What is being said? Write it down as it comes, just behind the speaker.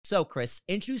So, Chris,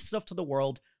 introduce yourself to the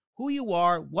world, who you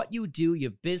are, what you do,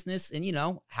 your business, and,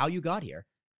 how you got here.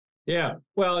 Yeah,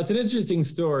 well, it's an interesting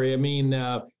story. I mean,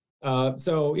 as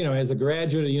a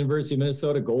graduate of the University of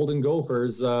Minnesota Golden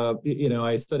Gophers,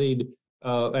 I studied,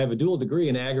 I have a dual degree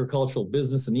in agricultural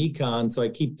business and econ. So I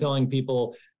keep telling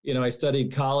people, I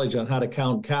studied college on how to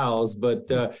count cows, but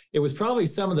it was probably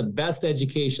some of the best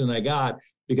education I got,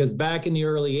 because back in the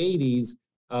early 80s,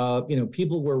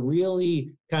 people were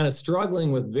really kind of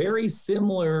struggling with very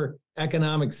similar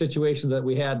economic situations that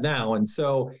we had now. And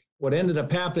so what ended up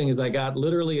happening is I got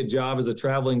literally a job as a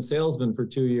traveling salesman for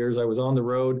 2 years. I was on the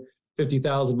road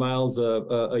 50,000 miles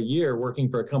a year working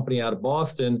for a company out of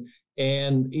Boston.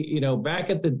 And, back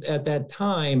at that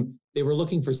time, they were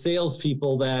looking for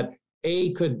salespeople that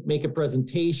A, could make a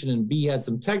presentation, and B, had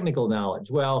some technical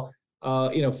knowledge. Well,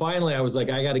 finally I was like,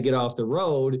 I got to get off the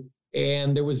road.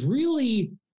 And there was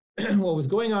really what was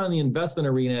going on in the investment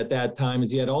arena at that time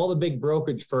is you had all the big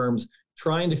brokerage firms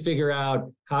trying to figure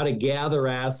out how to gather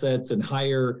assets and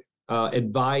hire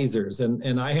advisors.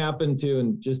 And I happened to,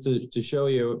 and just to show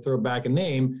you, throw back a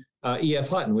name, E.F.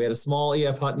 Hutton. We had a small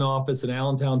E.F. Hutton office in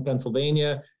Allentown,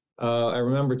 Pennsylvania. I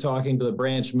remember talking to the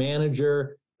branch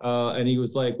manager, and he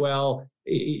was like, well,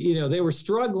 they were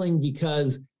struggling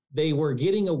because they were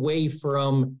getting away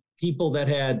from people that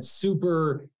had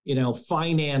super,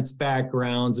 finance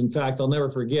backgrounds. In fact, I'll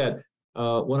never forget,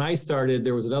 when I started,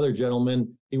 there was another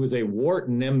gentleman, he was a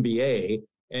Wharton MBA,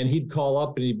 and he'd call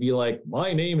up and he'd be like,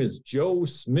 my name is Joe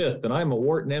Smith, and I'm a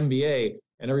Wharton MBA,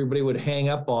 and everybody would hang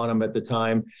up on him at the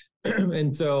time.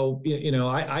 And so,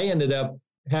 I ended up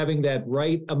having that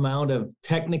right amount of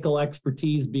technical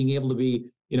expertise, being able to be,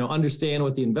 understand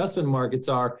what the investment markets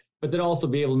are, but then also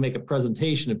be able to make a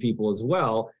presentation to people as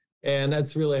well. And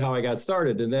that's really how I got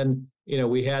started. And then,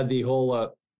 we had the whole,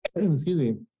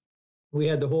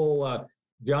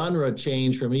 genre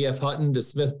change from E.F. Hutton to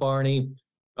Smith Barney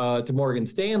to Morgan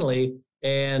Stanley.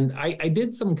 And I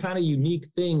did some kind of unique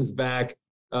things back,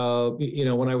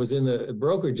 when I was in the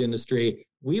brokerage industry.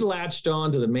 We latched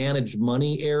on to the managed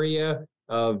money area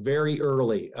very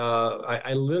early.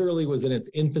 I literally was in its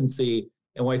infancy.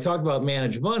 And when I talk about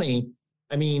managed money,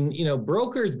 I mean,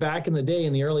 brokers back in the day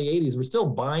in the early 80s were still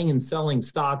buying and selling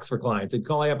stocks for clients. They'd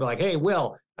call you up like, hey,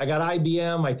 Will, I got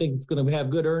IBM. I think it's going to have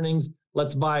good earnings.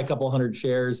 Let's buy a couple hundred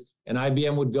shares. And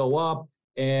IBM would go up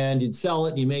and you'd sell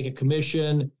it and you make a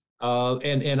commission.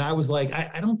 And I was like,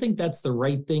 I don't think that's the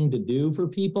right thing to do for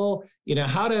people.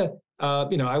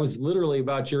 I was literally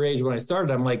about your age when I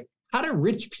started. I'm like, how do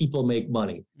rich people make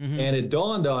money? Mm-hmm. And it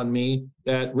dawned on me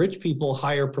that rich people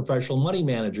hire professional money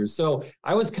managers. So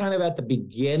I was kind of at the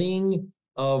beginning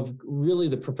of really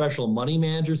the professional money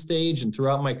manager stage. And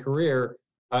throughout my career,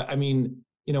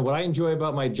 what I enjoy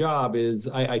about my job is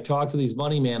I talk to these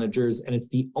money managers, and it's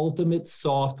the ultimate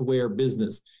software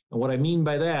business. And what I mean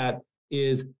by that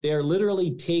is they're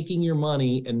literally taking your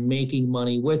money and making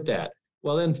money with that.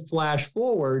 Well, then flash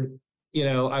forward,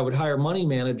 I would hire money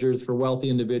managers for wealthy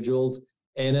individuals.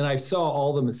 And then I saw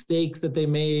all the mistakes that they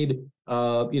made.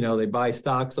 They buy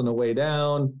stocks on the way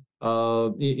down,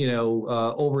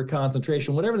 over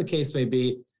concentration, whatever the case may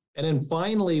be. And then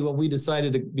finally, when we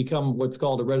decided to become what's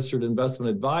called a registered investment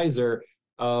advisor,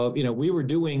 we were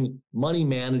doing money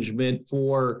management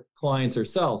for clients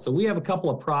ourselves. So we have a couple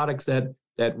of products that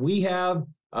we have,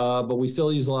 but we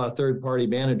still use a lot of third-party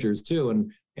managers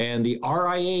too. And the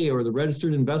RIA, or the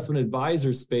registered investment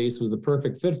advisor space, was the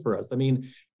perfect fit for us. I mean,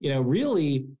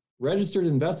 really, registered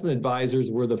investment advisors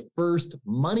were the first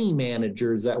money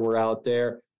managers that were out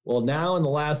there. Well, now in the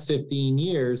last 15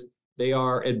 years, they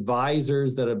are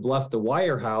advisors that have left the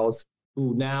wirehouse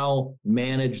who now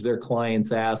manage their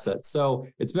clients' assets. So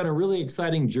it's been a really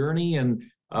exciting journey. And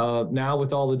now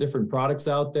with all the different products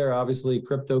out there, obviously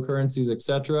cryptocurrencies, et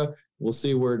cetera, we'll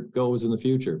see where it goes in the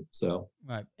future. So,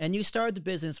 right. And you started the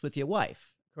business with your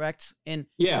wife, correct?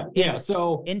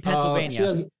 So in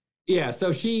Pennsylvania.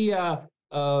 So she,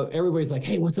 everybody's like,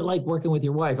 hey, what's it like working with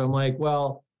your wife? I'm like,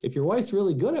 well, if your wife's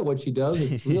really good at what she does,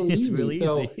 it's really it's easy. Really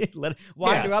easy.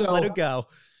 Wind her up, let her go.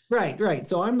 Right.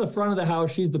 So I'm the front of the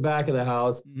house. She's the back of the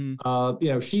house.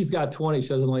 Mm-hmm. She's got 20, she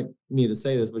doesn't like me to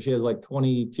say this, but she has like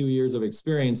 22 years of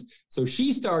experience. So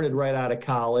she started right out of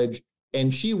college,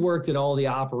 and she worked at all the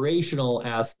operational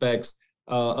aspects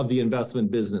of the investment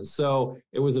business. So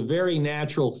it was a very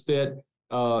natural fit,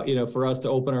 for us to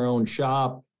open our own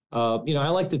shop. I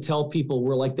like to tell people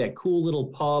we're like that cool little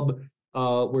pub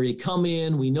where you come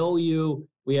in, we know you,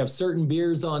 we have certain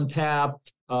beers on tap.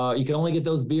 You can only get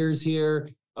those beers here.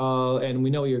 And we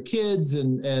know your kids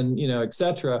and et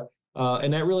cetera.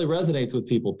 And that really resonates with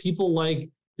people. People like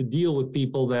to deal with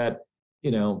people that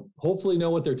hopefully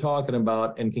know what they're talking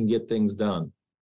about and can get things done.